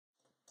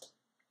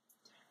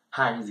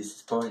Hi, this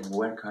is Paul and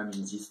welcome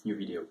in this new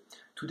video.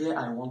 Today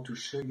I want to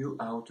show you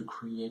how to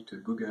create a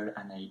Google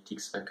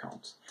Analytics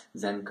account,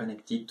 then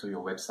connect it to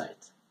your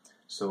website.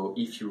 So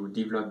if you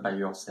develop by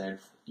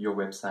yourself your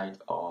website,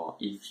 or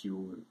if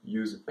you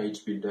use a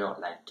page builder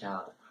like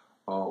Carrd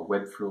or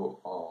Webflow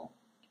or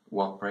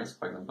WordPress,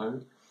 for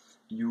example,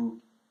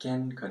 you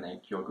can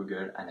connect your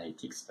Google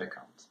Analytics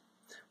account.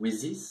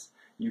 With this,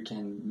 you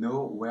can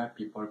know where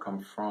people come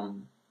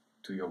from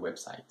to your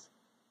website.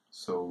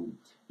 So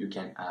you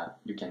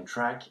can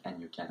track and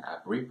you can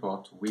have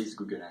report with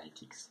Google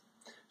Analytics.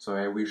 So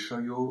I will show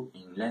you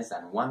in less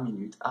than 1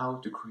 minute how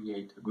to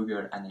create a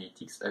Google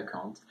Analytics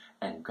account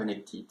and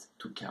connect it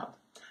to Carrd.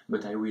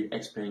 But I will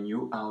explain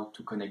you how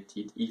to connect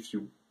it if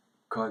you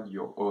code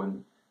your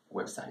own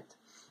website.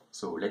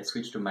 So let's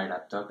switch to my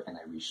laptop and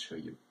I will show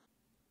you.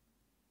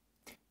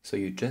 So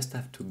you just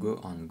have to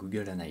go on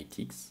Google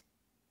Analytics,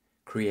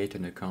 create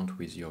an account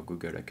with your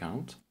Google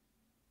account.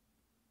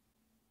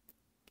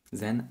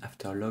 Then,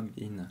 after logged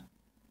in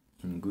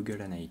Google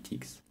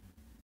Analytics,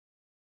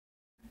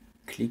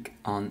 click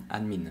on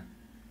Admin.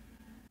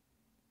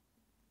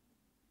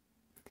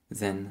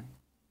 Then,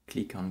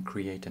 click on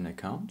Create an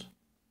account.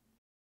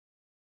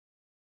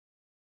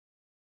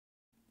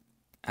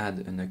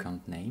 Add an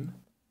account name.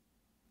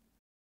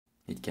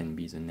 It can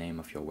be the name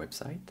of your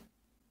website.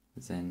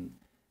 Then,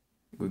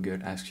 Google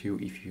asks you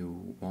if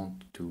you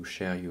want to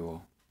share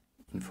your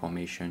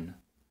information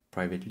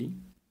privately.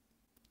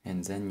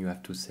 And then you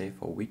have to say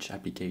for which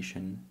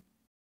application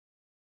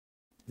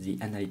the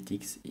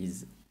analytics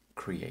is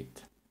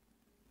create.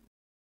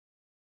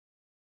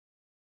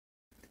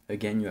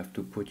 Again, you have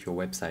to put your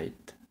website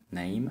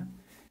name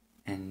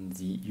and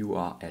the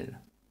URL.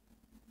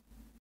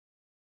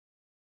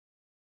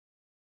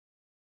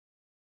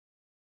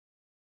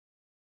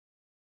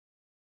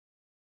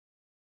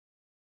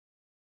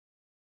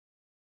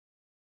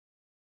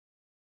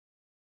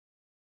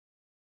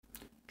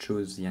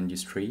 Choose the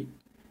industry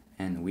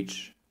and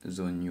which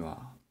zone you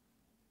are.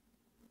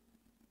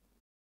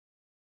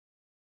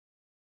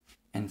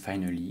 And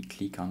finally,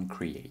 click on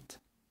Create.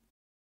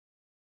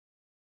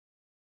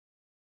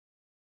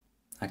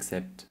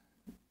 Accept.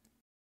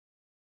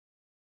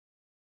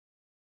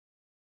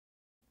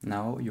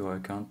 Now your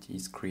account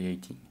is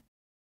creating.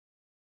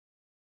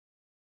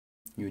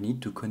 You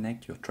need to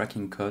connect your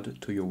tracking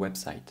code to your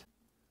website.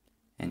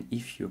 And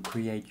if you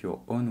create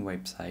your own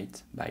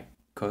website by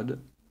code,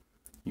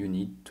 you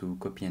need to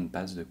copy and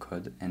paste the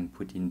code and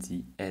put in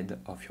the head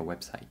of your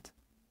website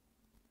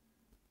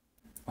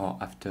or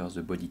after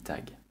the body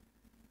tag.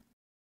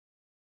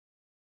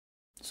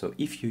 So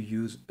if you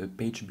use a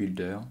page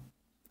builder,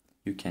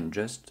 you can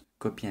just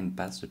copy and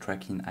paste the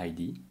tracking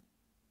ID.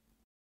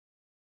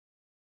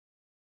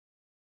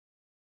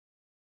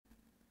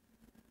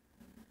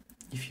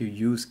 If you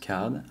use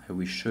Carrd, I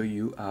will show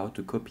you how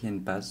to copy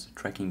and paste the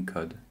tracking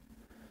code.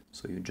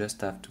 So you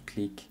just have to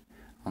click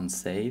on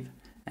Save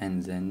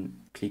and then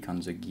click on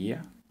the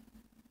gear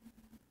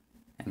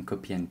and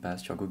copy and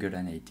paste your Google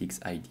Analytics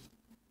ID.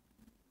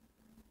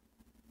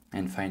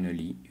 And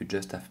finally, you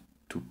just have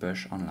to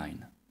push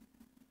online.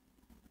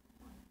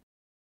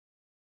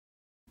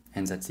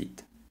 And that's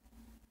it.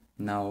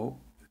 Now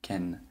you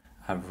can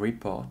have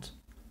report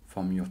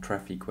from your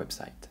traffic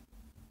website.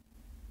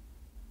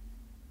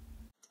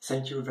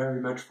 Thank you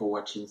very much for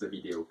watching the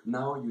video.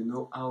 Now you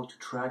know how to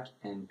track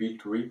and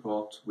build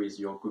report with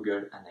your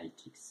Google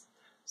Analytics.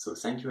 So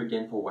thank you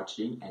again for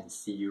watching and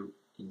see you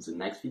in the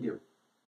next video.